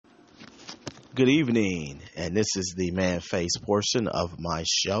Good evening, and this is the man face portion of my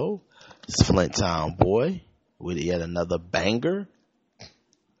show. It's Flint Town Boy with yet another banger.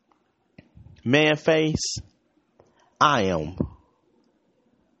 Man face, I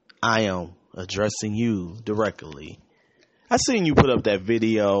am addressing you directly. I seen you put up that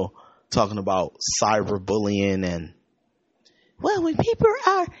video talking about cyberbullying and, well, when people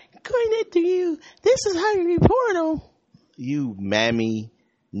are going after you, this is how you report them. You mammy,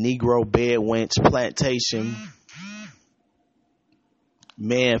 Negro bed wench plantation,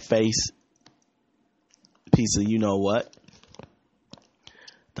 man face, piece of you know what.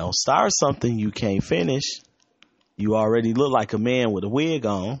 Don't start something you can't finish. You already look like a man with a wig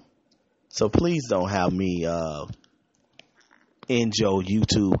on. So please don't have me end your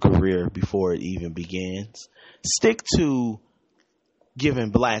YouTube career before it even begins. Stick to giving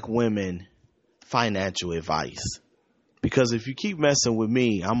black women financial advice. Because if you keep messing with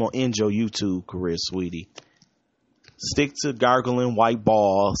me, I'm going to end your YouTube career, sweetie. Stick to gargling white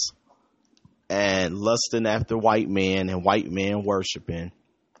balls and lusting after white men and white men worshiping.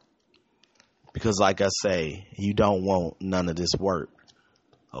 Because like I say, you don't want none of this work.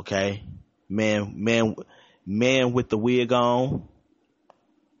 Okay? Man with the wig on.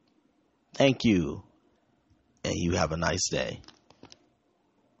 Thank you. And you have a nice day.